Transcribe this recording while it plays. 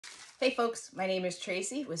Hey folks, my name is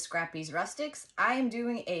Tracy with Scrappy's Rustics. I am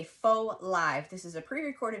doing a faux live. This is a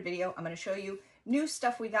pre-recorded video. I'm going to show you new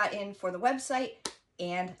stuff we got in for the website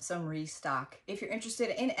and some restock. If you're interested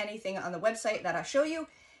in anything on the website that I'll show you,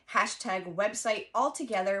 hashtag website all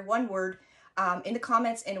together, one word, in the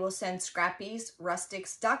comments, and we'll send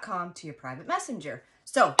scrappysrustics.com to your private messenger.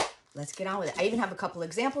 So let's get on with it. I even have a couple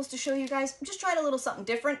examples to show you guys. I'm just trying a little something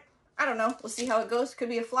different. I don't know. We'll see how it goes. Could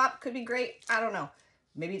be a flop, could be great. I don't know.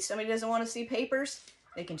 Maybe somebody doesn't want to see papers.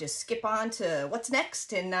 They can just skip on to what's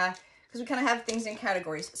next, and because we kind of have things in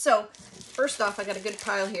categories. So first off, I got a good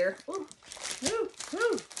pile here. Ooh, ooh,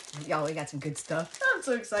 ooh. Y'all, we got some good stuff. I'm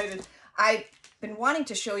so excited. I've been wanting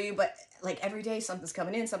to show you, but like every day something's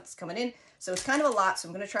coming in, something's coming in. So it's kind of a lot, so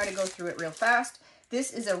I'm going to try to go through it real fast.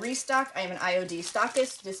 This is a restock. I am an IOD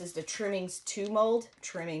stockist. This is the Trimmings 2 mold.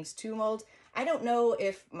 Trimmings 2 mold. I don't know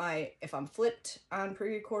if I'm flipped on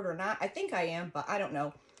pre-record or not. I think I am, but I don't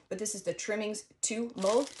know. But this is the Trimmings 2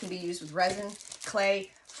 mold. It can be used with resin,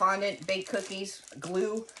 clay, fondant, baked cookies,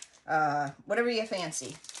 glue, whatever you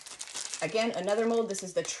fancy. Again, another mold. This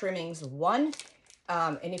is the Trimmings 1.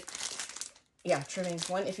 Trimmings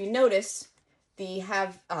 1. If you notice, they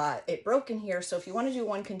have it broken here. So if you want to do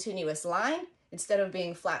one continuous line, instead of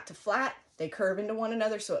being flat to flat, they curve into one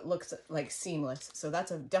another, so it looks like seamless. So that's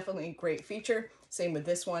a definitely great feature. Same with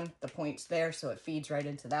this one, the point's there, so it feeds right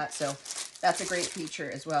into that. So that's a great feature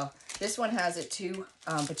as well. This one has it too,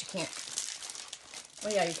 but you can't,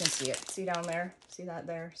 well, yeah, you can see it. See down there? See that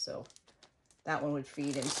there? So that one would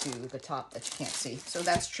feed into the top that you can't see. So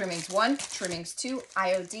that's Trimmings 1. Trimmings 2,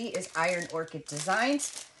 IOD is Iron Orchid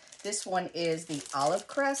Designs. This one is the Olive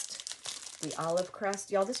Crest. The Olive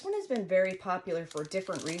Crest. Y'all, this one has been very popular for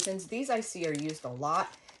different reasons. These I see are used a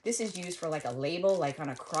lot. This is used for like a label, like on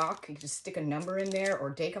a crock. You can just stick a number in there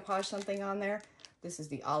or decoupage something on there. This is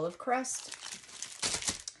the Olive Crest.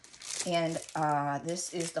 And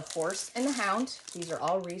this is the Horse and the Hound. These are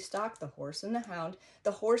all restock, the Horse and the Hound. The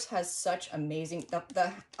horse has such amazing,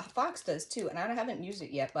 the fox does too, and I haven't used it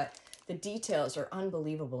yet, but the details are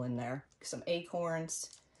unbelievable in there. Some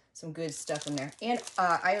acorns, some good stuff in there. And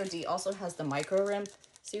IOD also has the micro rim.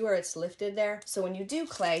 See where it's lifted there? So when you do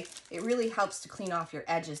clay, it really helps to clean off your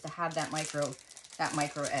edges to have that micro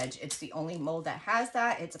edge. It's the only mold that has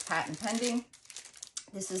that. It's a patent pending.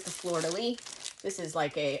 This is the fleur-de-lis. This is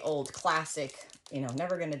like a old classic, you know,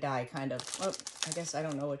 never gonna die kind of. Well, I guess I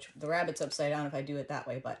don't know which, the rabbit's upside down if I do it that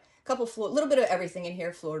way, but a couple, little bit of everything in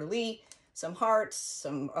here. Fleur-de-lis, some hearts,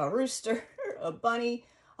 some rooster, a bunny,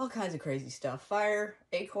 all kinds of crazy stuff. Fire,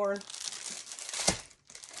 acorn.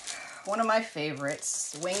 One of my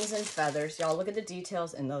favorites, wings and feathers. Y'all look at the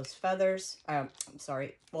details in those feathers. I'm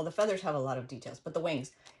sorry. Well, the feathers have a lot of details, but the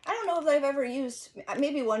wings, I don't know if I've ever used,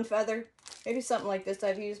 maybe one feather, maybe something like this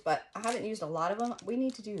I've used, but I haven't used a lot of them. We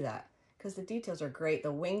need to do that because the details are great.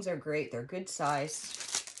 The wings are great. They're good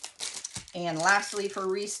size. And lastly, for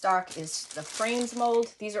restock is the frames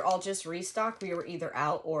mold. These are all just restock. We were either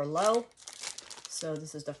out or low. So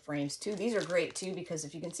this is the frames too. These are great too because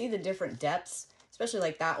if you can see the different depths, especially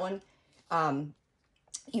like that one,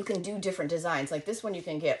 you can do different designs. Like this one you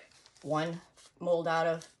can get one mold out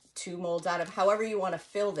of, 2 molds out of. However you want to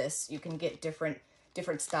fill this, you can get different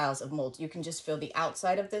styles of molds. You can just fill the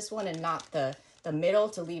outside of this one and not the middle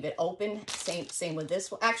to leave it open. Same with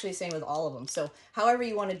this one. Actually, same with all of them. So however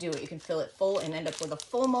you want to do it, you can fill it full and end up with a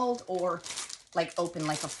full mold or like open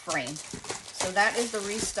like a frame. So that is the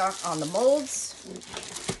restock on the molds.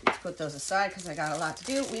 Let's put those aside because I got a lot to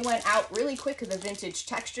do. We went out really quick with the vintage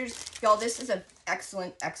textures. Y'all, this is an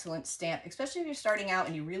excellent, excellent stamp, especially if you're starting out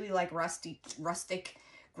and you really like rustic,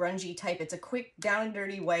 grungy type. It's a quick, down and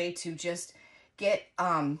dirty way to just get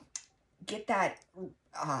that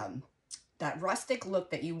rustic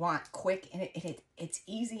look that you want quick, and it's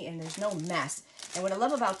easy and there's no mess. And what I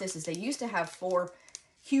love about this is they used to have 4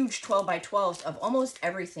 huge 12 by 12s of almost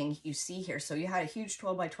everything you see here. So you had a huge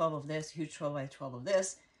 12 by 12 of this, huge 12 by 12 of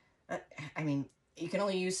this. I mean, you can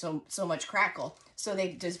only use so much crackle. So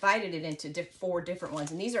they divided it into 4 different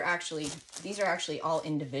ones. And these are actually all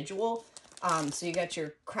individual. So you got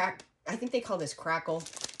your I think they call this crackle.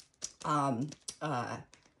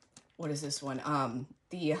 What is this one?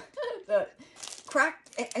 The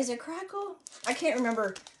is it crackle? I can't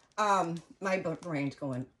remember. My brain's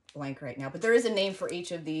going blank right now, but there is a name for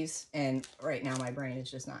each of these, and right now my brain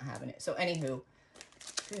is just not having it. So anywho,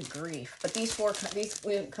 good grief. But these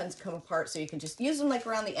come apart, so you can just use them like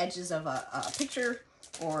around the edges of a picture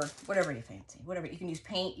or whatever you fancy. Whatever, you can use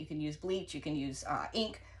paint, you can use bleach, you can use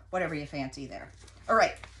ink, whatever you fancy there. All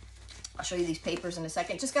right, I'll show you these papers in a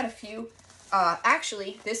second. Just got a few.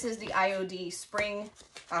 Actually, this is the IOD Spring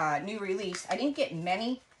new release. I didn't get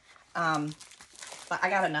many. But I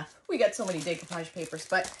got enough. We got so many decoupage papers,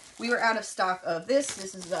 but we were out of stock of this.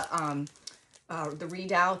 This is the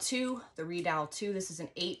Redow 2. The Redow 2. This is an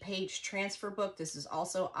 8-page transfer book. This is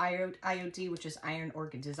also IOD, which is Iron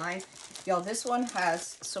Orchid Design. Y'all, this one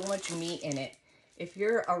has so much meat in it. If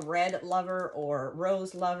you're a red lover or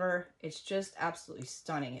rose lover, it's just absolutely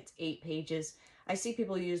stunning. It's 8 pages. I see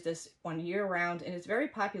people use this one year round, and it's very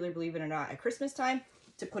popular, believe it or not, at Christmas time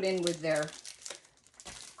to put in with their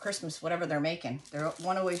Christmas, whatever they're making. Their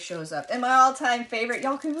one always shows up. And my all-time favorite,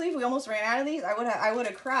 y'all can believe we almost ran out of these. I would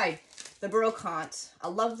have cried. The Brocante. I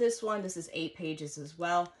love this one. This is 8 pages as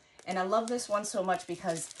well. And I love this one so much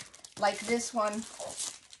because, like this one,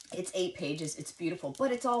 it's 8 pages. It's beautiful,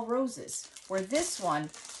 but it's all roses. Where this one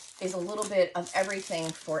is a little bit of everything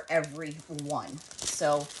for everyone.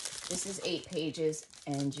 So this is 8 pages,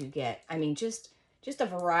 and you get, I mean, just a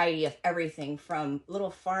variety of everything from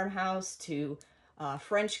little farmhouse to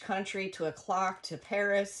French country to a clock to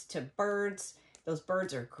Paris to birds. Those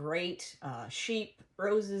birds are great. Sheep,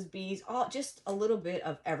 roses, bees, all just a little bit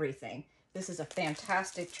of everything. This is a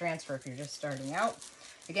fantastic transfer if you're just starting out.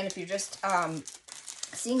 Again, if you're just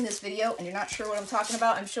seeing this video and you're not sure what I'm talking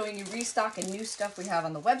about, I'm showing you restock and new stuff we have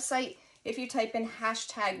on the website. If you type in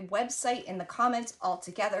hashtag website in the comments all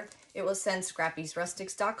together, it will send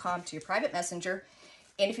scrappysrustics.com to your private messenger.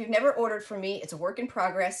 And if you've never ordered from me, it's a work in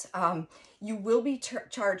progress. You will be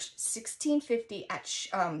charged $16.50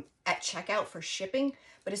 at checkout for shipping.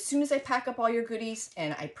 But as soon as I pack up all your goodies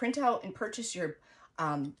and I print out and purchase your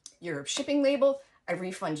shipping label, I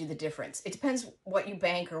refund you the difference. It depends what you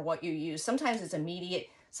bank or what you use. Sometimes it's immediate.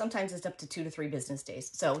 Sometimes it's up to 2 to 3 business days.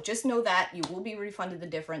 So just know that you will be refunded the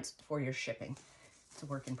difference for your shipping. It's a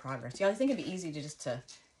work in progress. Yeah, I think it'd be easy to just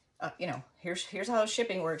you know, here's how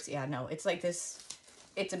shipping works. Yeah, no, it's like this.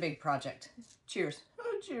 It's a big project. Cheers.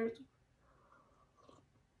 Oh, cheers.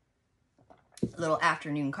 A little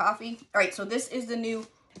afternoon coffee. All right, so this is the new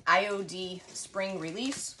IOD spring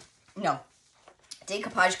release. No,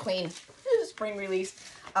 decoupage clean spring release.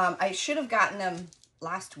 I should have gotten them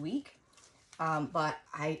last week, but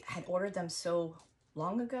I had ordered them so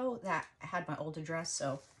long ago that I had my old address,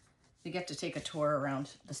 so you get to take a tour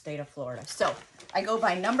around the state of Florida. So I go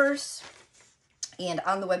by numbers. And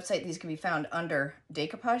on the website, these can be found under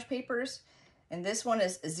decoupage papers. And this one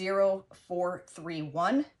is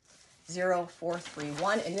 0431,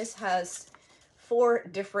 0431. And this has 4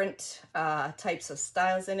 different types of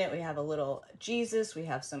styles in it. We have a little Jesus, we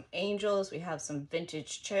have some angels, we have some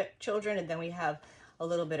vintage children, and then we have a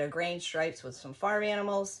little bit of grain stripes with some farm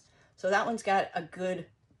animals. So that one's got a good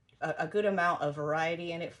amount of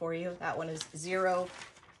variety in it for you. That one is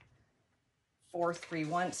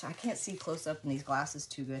 0431. So I can't see close up in these glasses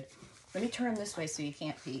too good. Let me turn them this way so you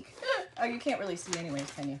can't peek. Oh, you can't really see anyways,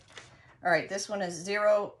 can you? All right, this one is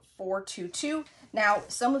 0422. Now,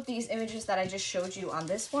 some of these images that I just showed you on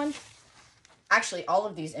this one, actually all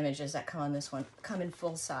of these images that come on this one come in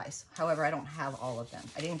full size. However, I don't have all of them.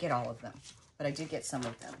 I didn't get all of them, but I did get some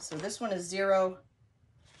of them. So this one is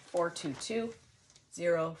 0422.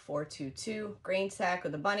 0422, grain sack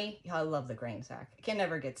with a bunny. I love the grain sack. I can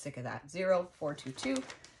never get sick of that. 0422.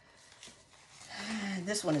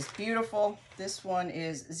 This one is beautiful. This one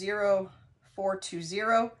is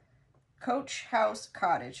 0420, Coach House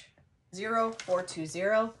Cottage.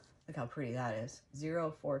 0420. Look how pretty that is.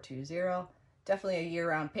 0420. Definitely a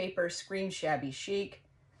year-round paper. Screen shabby chic.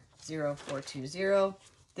 0420.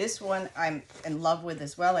 This one I'm in love with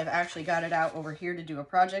as well. I've actually got it out over here to do a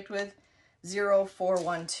project with.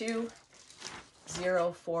 0412,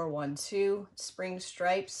 0412, spring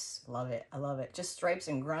stripes. Love it. I love it. Just stripes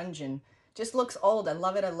and grunge and just looks old. I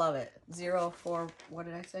love it. I love it. 04, what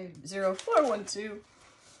did I say? 0412.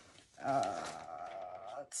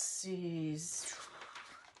 Let's see.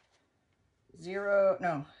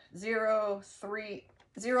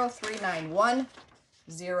 0391.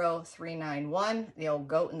 0391. The old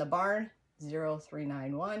goat in the barn.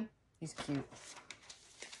 0391. He's cute.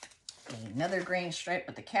 Another grain stripe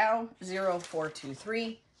with the cow,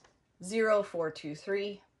 0423,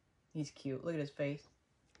 0423. He's cute. Look at his face.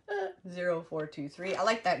 0423. I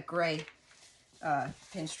like that gray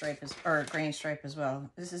pinstripe or grain stripe as well.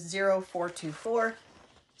 This is 0424.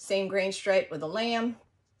 Same grain stripe with a lamb.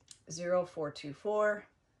 0424.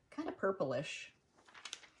 Kind of purplish.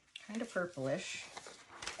 Kind of purplish.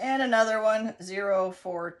 And another one,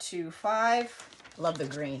 0425. Love the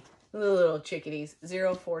green. Little chickadees.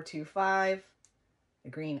 0425. The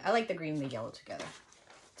green. I like the green and the yellow together.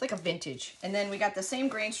 It's like a vintage. And then we got the same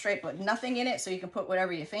grain stripe but nothing in it, so you can put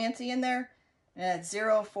whatever you fancy in there. And it's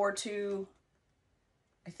 042.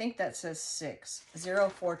 I think that says 6.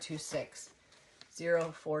 0426.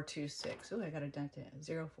 0426. Ooh, I got a dent in it.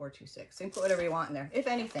 0426. So you can put whatever you want in there, if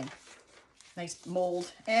anything. Nice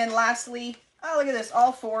mold. And lastly, oh, look at this.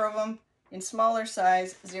 All 4 of them in smaller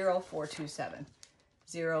size, 0427.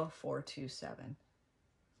 0427.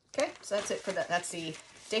 Okay, so that's it for that. That's the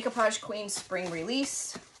Decoupage Queen Spring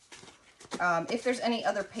Release. If there's any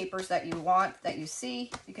other papers that you want, that you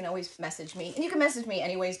see, you can always message me. And you can message me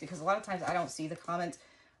anyways, because a lot of times I don't see the comments.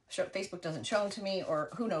 Facebook doesn't show them to me, or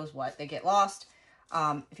who knows what. They get lost.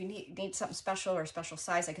 If you need something special or a special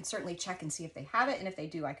size, I can certainly check and see if they have it. And if they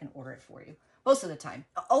do, I can order it for you. Most of the time.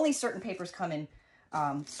 Only certain papers come in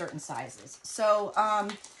certain sizes. So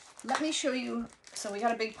let me show you. So we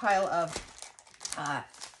got a big pile of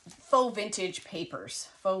faux vintage papers.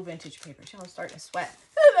 Faux vintage papers. You know, I'm starting to sweat.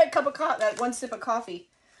 That cup of coffee, that one sip of coffee.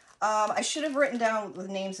 I should have written down the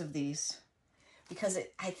names of these, because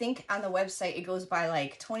I think on the website it goes by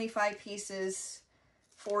like 25 pieces,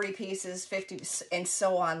 40 pieces, 50, and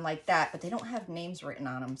so on like that. But they don't have names written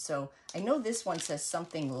on them. So I know this one says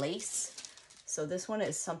something lace. So this one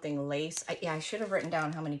is something lace. Yeah, I should have written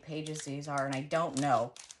down how many pages these are, and I don't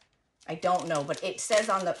know. I don't know, but it says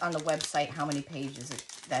on the website how many pages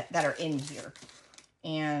that are in here.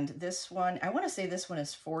 And this one, I want to say this one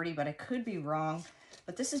is 40, but I could be wrong.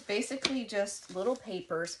 But this is basically just little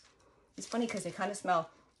papers. It's funny because they kind of smell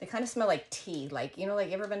like tea. Like, you know, like,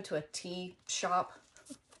 you ever been to a tea shop?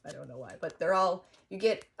 I don't know why, but they're all, you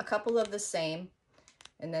get a couple of the same,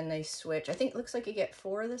 and then they switch. I think it looks like you get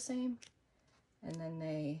 4 of the same, and then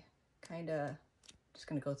they kind of, just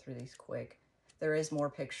going to go through these quick. There is more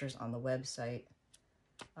pictures on the website.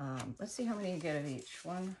 Let's see how many you get of each.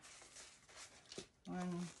 1,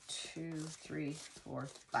 2, 3, 4,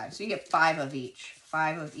 5. So you get 5 of each.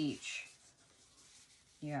 5 of each.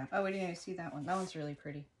 Yeah. Oh, we didn't even see that one. That one's really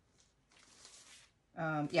pretty.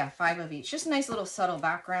 Yeah, 5 of each. Just a nice little subtle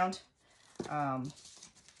background. You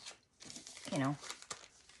know,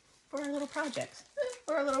 for our little projects.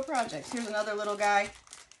 For our little projects. Here's another little guy.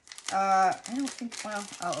 I don't think, well,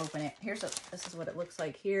 I'll open it. This is what it looks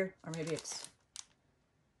like here. Or maybe it's,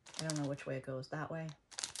 I don't know which way it goes. That way.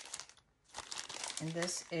 And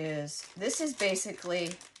this is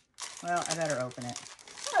basically, well, I better open it.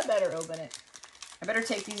 I better open it. I better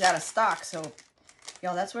take these out of stock. So,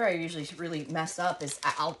 y'all, that's where I usually really mess up, is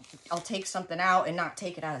I'll take something out and not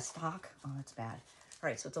take it out of stock. Oh, that's bad. All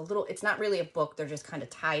right, so it's not really a book. They're just kind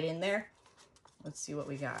of tied in there. Let's see what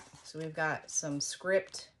we got. So we've got some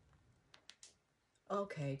script.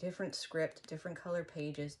 Okay, different script, different color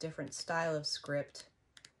pages, different style of script.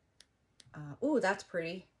 Ooh, that's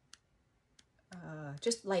pretty.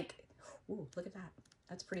 Just like, ooh, look at that.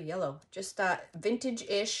 That's pretty yellow. Just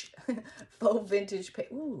vintage-ish, faux vintage.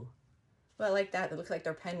 Ooh, well, I like that. It looks like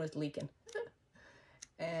their pen was leaking.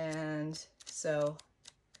 And so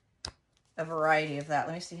a variety of that.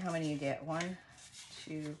 Let me see how many you get. 1,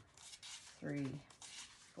 2, 3,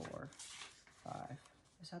 4, 5.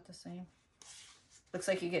 Is that the same? Looks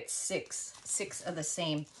like you get 6 of the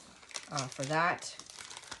same for that.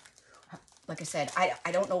 Like I said,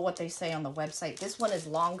 I don't know what they say on the website. This one is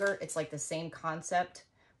longer. It's like the same concept.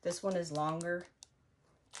 This one is longer.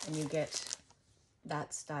 And you get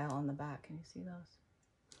that style on the back. Can you see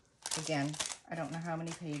those? Again, I don't know how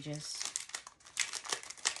many pages.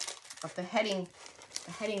 But the heading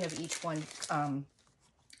of each one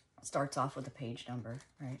starts off with a page number,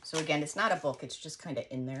 right? So again, it's not a book. It's just kind of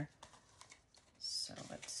in there. So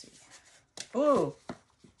let's see. Ooh.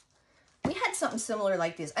 We had something similar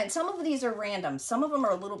like this. And some of these are random. Some of them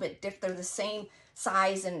are a little bit different. They're the same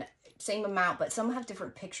size and same amount, but some have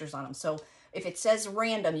different pictures on them. So if it says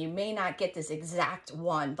random, you may not get this exact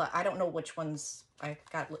one, but I don't know which ones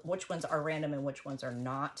which ones are random and which ones are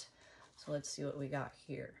not. So let's see what we got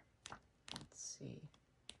here. Let's see.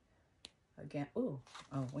 Again, ooh.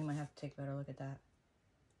 Oh, we might have to take a better look at that.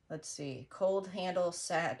 Let's see. Cold handle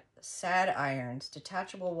sad irons.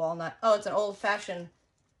 Detachable walnut. Oh, it's an old-fashioned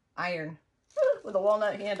iron with a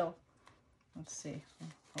walnut handle. Let's see.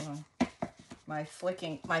 Hold on. My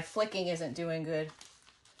flicking isn't doing good.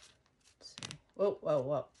 Let's see. Whoa, whoa,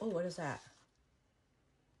 whoa. Oh, what is that?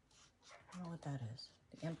 I don't know what that is.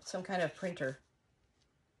 Some kind of printer.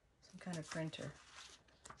 Some kind of printer.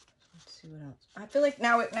 Let's see what else. I feel like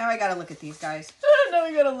now I gotta look at these guys. Now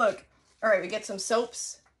we gotta look. All right, we get some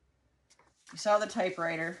soaps. You saw the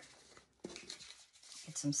typewriter.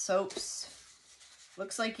 Get some soaps.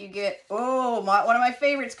 Looks like you get, oh, one of my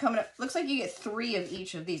favorites coming up. Looks like you get 3 of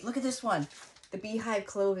each of these. Look at this one. The beehive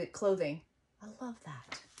clothing. I love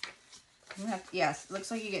that. Yes, looks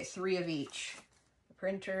like you get 3 of each. The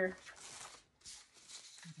printer.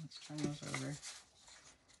 Let's turn those over.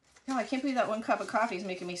 No, I can't believe that 1 cup of coffee is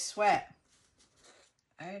making me sweat.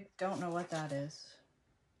 I don't know what that is.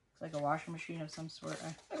 It's like a washing machine of some sort.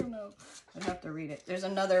 I don't know. I'd have to read it. There's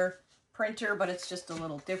another printer, but it's just a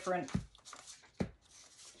little different.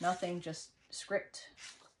 Nothing, just script.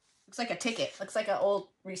 Looks like a ticket. Looks like an old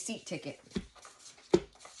receipt ticket.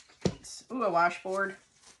 Ooh, a washboard.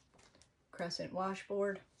 Crescent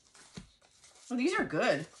washboard. Oh, these are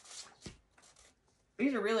good.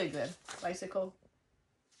 These are really good. Bicycle.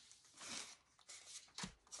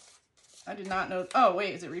 I did not know. Oh,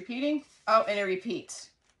 wait, is it repeating? Oh, and it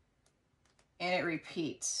repeats. And it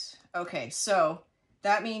repeats. Okay, so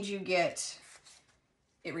that means you get,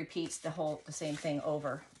 it repeats the same thing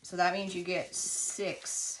over. So that means you get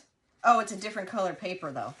 6. Oh, it's a different color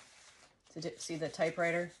paper though. See the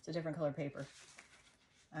typewriter? It's a different color paper.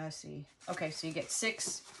 I see. Okay, so you get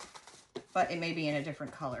 6, but it may be in a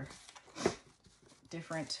different color.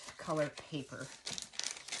 Different color paper.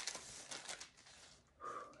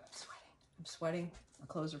 I'm sweating. My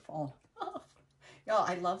clothes are falling off. Y'all,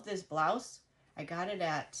 I love this blouse. I got it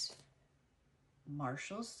at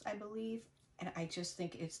Marshall's, I believe. And I just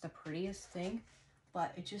think it's the prettiest thing.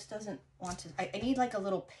 But it just doesn't want to... I need like a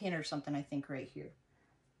little pin or something, I think, right here.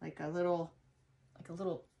 Like a little...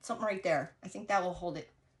 something right there. I think that will hold it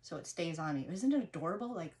so it stays on you. Isn't it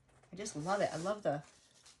adorable? Like, I just love it. I love the...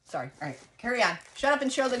 Sorry. All right. Carry on. Shut up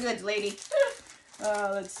and show the goods, lady.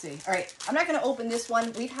 Let's see. All right. I'm not going to open this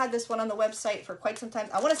one. We've had this one on the website for quite some time.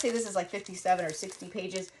 I want to say this is like 57 or 60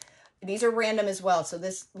 pages. These are random as well. So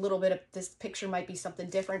this little bit of this picture might be something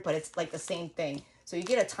different, but it's like the same thing. So you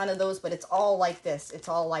get a ton of those, but it's all like this. It's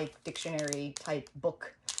all like dictionary type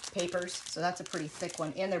book papers. So that's a pretty thick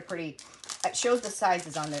one. And they're pretty, it shows the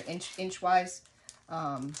sizes on there inch wise,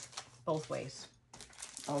 both ways.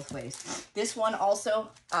 Both ways. This one also,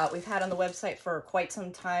 we've had on the website for quite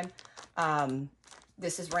some time.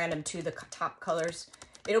 This is random too, the top colors.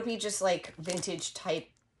 It'll be just like vintage type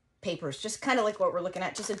papers, just kind of like what we're looking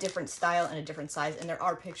at, just a different style and a different size. And there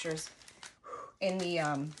are pictures in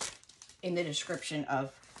the description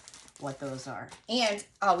of what those are. And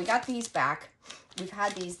we got these back. We've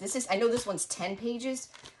had these. I know this one's 10 pages.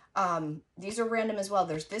 These are random as well.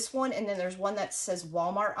 There's this one, and then there's one that says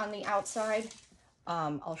Walmart on the outside.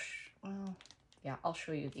 I'll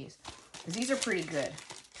show you these, because these are pretty good.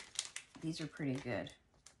 These are pretty good.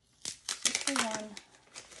 Is this the one?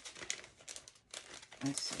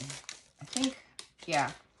 Let's see. I think,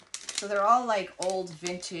 yeah. So they're all like old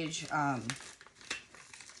vintage,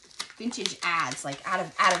 vintage ads, like out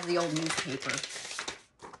of the old newspaper.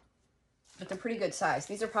 But they're pretty good size.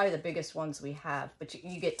 These are probably the biggest ones we have, but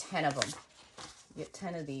you get 10 of them. You get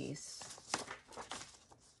 10 of these.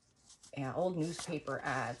 Yeah, old newspaper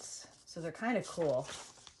ads. So they're kind of cool.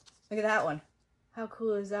 Look at that one. How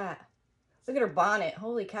cool is that? Look at her bonnet.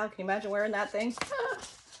 Holy cow, can you imagine wearing that thing?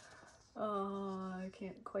 Oh, I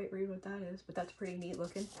can't quite read what that is, but that's pretty neat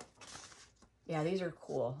looking. Yeah, these are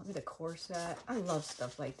cool. Look at the corset. I love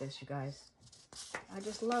stuff like this, you guys. I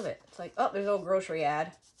just love it. It's like, oh, there's an old grocery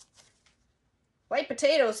ad. White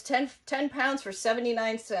potatoes, 10 pounds for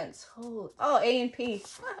 79 cents. Oh, A&P.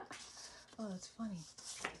 Oh, that's funny.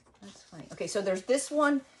 That's funny. Okay, so there's this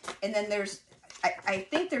one, and then there's, I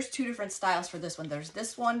think there's 2 different styles for this one. There's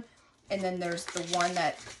this one, and then there's the one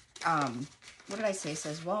that, what did I say? It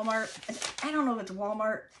says Walmart. I don't know if it's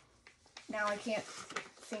Walmart. Now I can't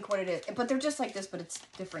think what it is. But they're just like this, but it's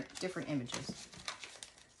different images.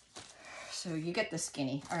 So you get the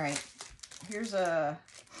skinny. All right. Here's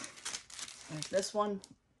this one.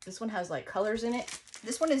 This one has like colors in it.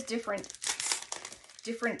 This one is different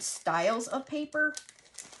styles of paper.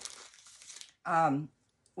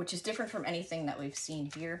 Which is different from anything that we've seen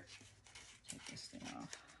here. Take this thing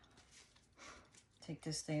off. Take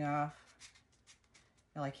this thing off.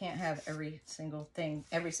 Well, I can't have every single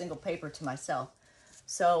paper to myself.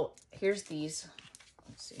 So here's these.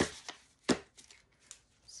 Let's see.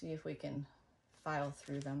 See if we can file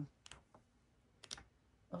through them.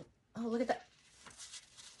 Oh, look at that.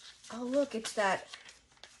 Oh, look, it's that.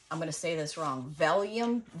 I'm going to say this wrong.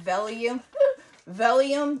 Vellum.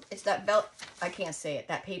 It's that I can't say it.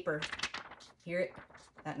 That paper. Hear it?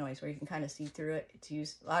 That noise where you can kind of see through it. It's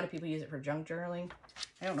used. A lot of people use it for junk journaling.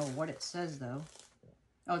 I don't know what it says though.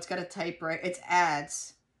 Oh, it's got a typewriter. It's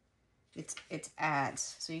ads. It's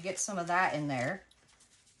ads. So you get some of that in there.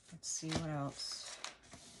 Let's see what else.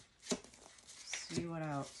 See what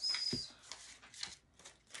else.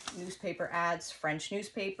 Newspaper ads. French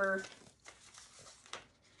newspaper.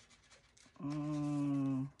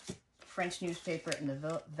 French newspaper in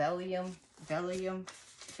the vellum,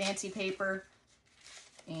 fancy paper.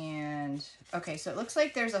 And okay, so it looks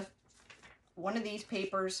like there's one of these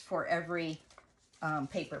papers for every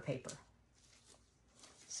paper.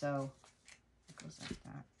 So it goes like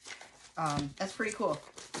that. That's pretty cool.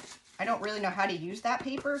 I don't really know how to use that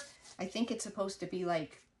paper. I think it's supposed to be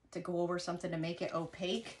like to go over something to make it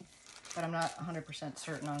opaque, but I'm not 100%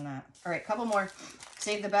 certain on that. All right, couple more.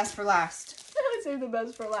 Save the best for last. Save the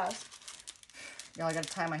best for last. Y'all, I gotta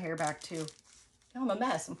tie my hair back too. Now I'm a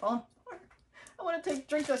mess. I'm falling apart. I want to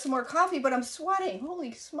drink some more coffee, but I'm sweating.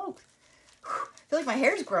 Holy smoke! Whew. I feel like my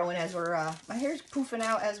hair's growing as we're my hair's poofing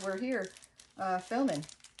out as we're here filming.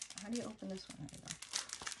 How do you open this one? There you go.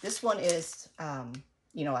 This one is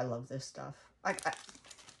you know, I love this stuff.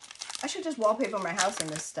 I should just wallpaper my house in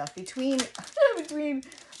this stuff. Between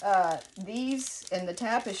these and the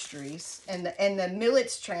tapestries and the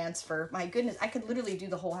millets transfer, my goodness, I could literally do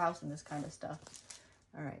the whole house in this kind of stuff.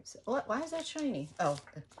 All right, so why is that shiny? Oh,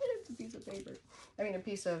 it's a piece of paper. I mean, a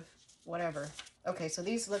piece of whatever. Okay, so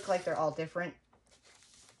these look like they're all different.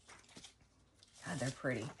 God, they're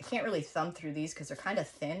pretty. I can't really thumb through these because they're kind of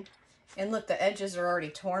thin. And look, the edges are already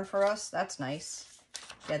torn for us. That's nice.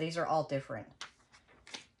 Yeah, these are all different.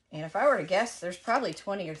 And if I were to guess, there's probably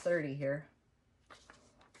 20 or 30 here.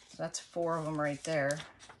 So that's 4 of them right there.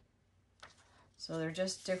 So they're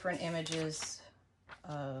just different images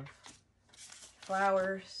of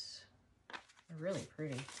flowers. They're really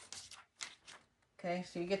pretty. Okay,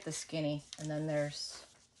 so you get the skinny, and then there's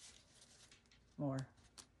more.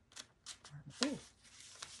 Ooh.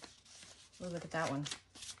 Ooh, look at that one.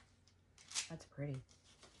 That's pretty.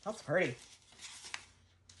 That's pretty.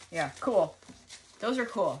 Yeah, cool. Those are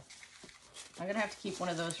cool. I'm gonna have to keep one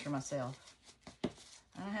of those for myself.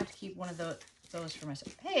 I'm gonna have to keep one of those for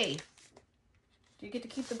myself. Hey, do you get to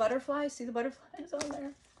keep the butterflies? See the butterflies on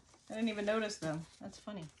there? I didn't even notice them. That's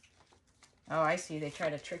funny. Oh, I see. They try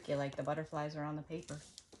to trick you like the butterflies are on the paper.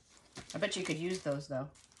 I bet you could use those though.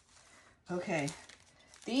 Okay,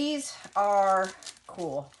 these are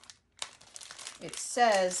cool. It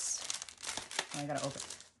says, oh, I gotta open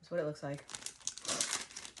it. That's what it looks like.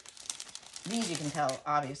 These you can tell,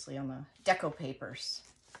 obviously, on the deco papers.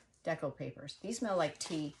 Deco papers. These smell like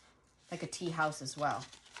tea, like a tea house as well.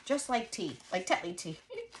 Just like tea, like Tetley tea.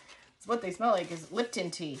 It's what they smell like is Lipton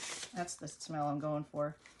tea. That's the smell I'm going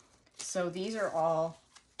for. So these are all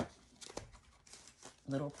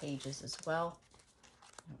little pages as well.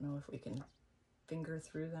 I don't know if we can finger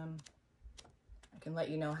through them. I can let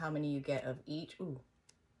you know how many you get of each. Ooh.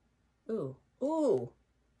 Ooh. Ooh.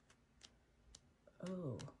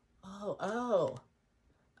 Ooh. Oh, oh.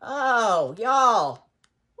 Oh, y'all.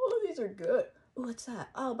 Oh, these are good. Ooh, what's that?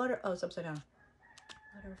 Oh, oh, it's upside down.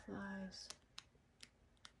 Butterflies.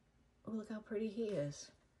 Oh, look how pretty he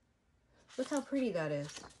is. Look how pretty that is.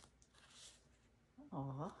 Aw.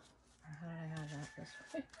 How did I have that this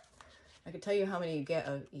way? I can tell you how many you get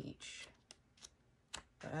of each.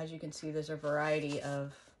 But as you can see, there's a variety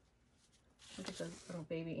of... Look at the little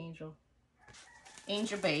baby angel.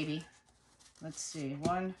 Angel baby. Let's see.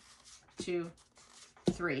 1, 2,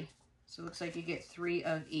 3. So it looks like you get 3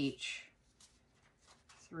 of each.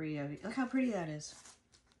 3 of each. Look how pretty that is.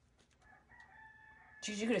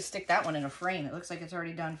 Geez, you could have stick that one in a frame. It looks like it's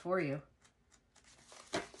already done for you.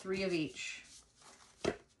 3 of each.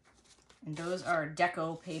 And those are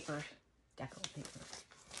deco paper. Deco paper.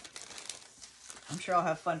 I'm sure I'll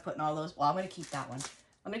have fun putting all those. Well, I'm going to keep that one.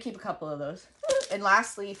 I'm going to keep a couple of those. And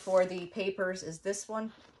lastly, for the papers is this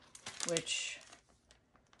one, which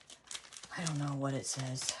I don't know what it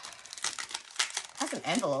says. It has an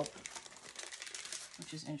envelope,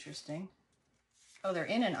 which is interesting. Oh, they're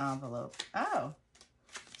in an envelope. Oh,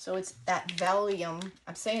 so it's that vellum.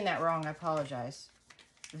 I'm saying that wrong. I apologize.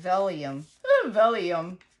 Vellum.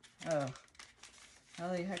 Vellum. Oh, how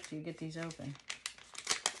the heck do you get these open?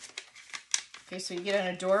 Okay, so you get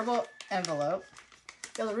an adorable envelope.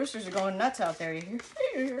 Yeah, the roosters are going nuts out there. You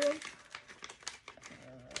hear them?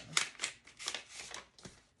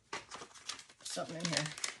 Something in here.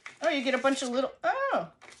 Oh, you get a bunch of little... Oh!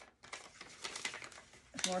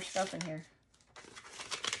 There's more stuff in here.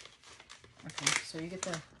 Okay, so you get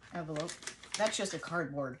the envelope. That's just a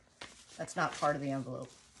cardboard. That's not part of the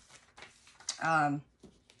envelope.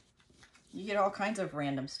 You get all kinds of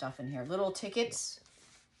random stuff in here. Little tickets.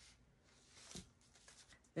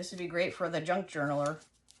 This would be great for the junk journaler.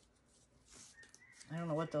 I don't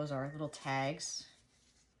know what those are. Little tags.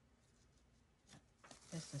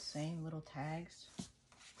 It's the same little tags.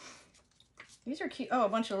 These are cute. Oh, a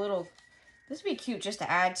bunch of little... This would be cute just to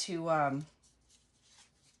add to, you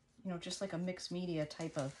know, just like a mixed media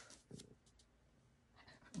type of...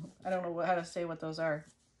 I don't know how to say what those are.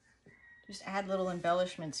 Just add little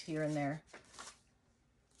embellishments here and there.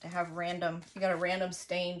 To have random... You got a random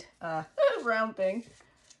stained round thing.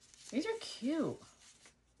 These are cute.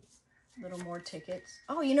 little more tickets.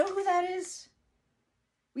 Oh, you know who that is?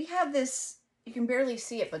 We have this, you can barely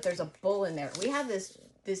see it, but there's a bull in there. We have this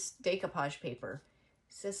decoupage paper.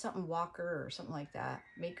 It says something Walker or something like that.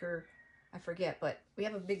 Maker, I forget, but we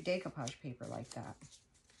have a big decoupage paper like that.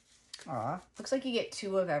 Aw, looks like you get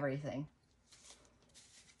 2 of everything.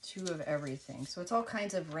 2 of everything. So it's all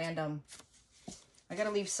kinds of random. I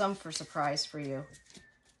gotta leave some for surprise for you.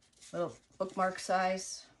 Little bookmark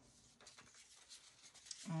size.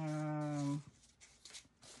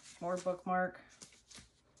 More bookmark.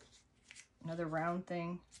 Another round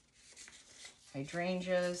thing.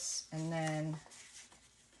 Hydrangeas. And then,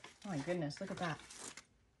 oh my goodness, look at that.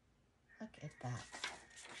 Look at that.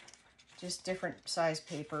 Just different size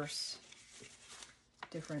papers.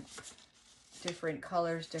 Different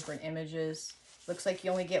colors, different images. Looks like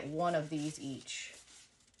you only get 1 of these each.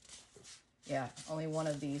 Yeah, only 1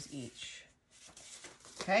 of these each.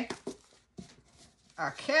 Okay.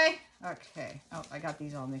 Okay. Okay. Oh, I got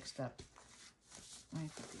these all mixed up. Let me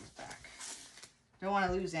put these back. Don't want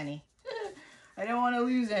to lose any. I don't want to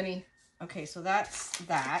lose any. Okay, so that's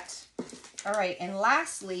that. All right, and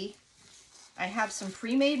lastly, I have some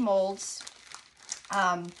pre-made molds.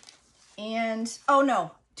 And, oh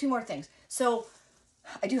no, 2 more things. So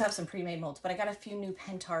I do have some pre-made molds, but I got a few new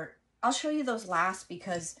Pentart. I'll show you those last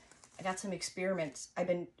because I got some experiments.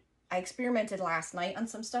 I experimented last night on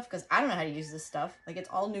some stuff because I don't know how to use this stuff. Like, it's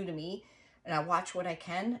all new to me, and I watch what I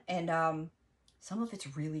can, and some of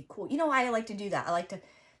it's really cool. You know, I like to do that. I like to,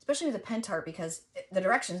 especially with the Pentart, because the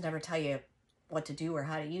directions never tell you what to do or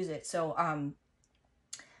how to use it. So I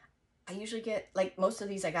usually get, like, most of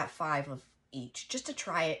these I got 5 of each just to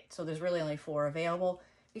try it. So there's really only 4 available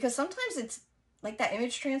because sometimes it's like that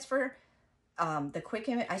image transfer, the quick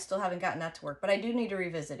image, I still haven't gotten that to work, but I do need to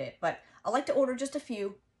revisit it. But I like to order just a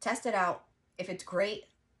few, test it out. If it's great,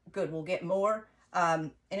 good, we'll get more.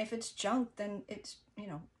 And if it's junk, then it's, you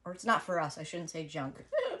know, or it's not for us. I shouldn't say junk.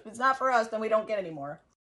 If it's not for us, then we don't get any more.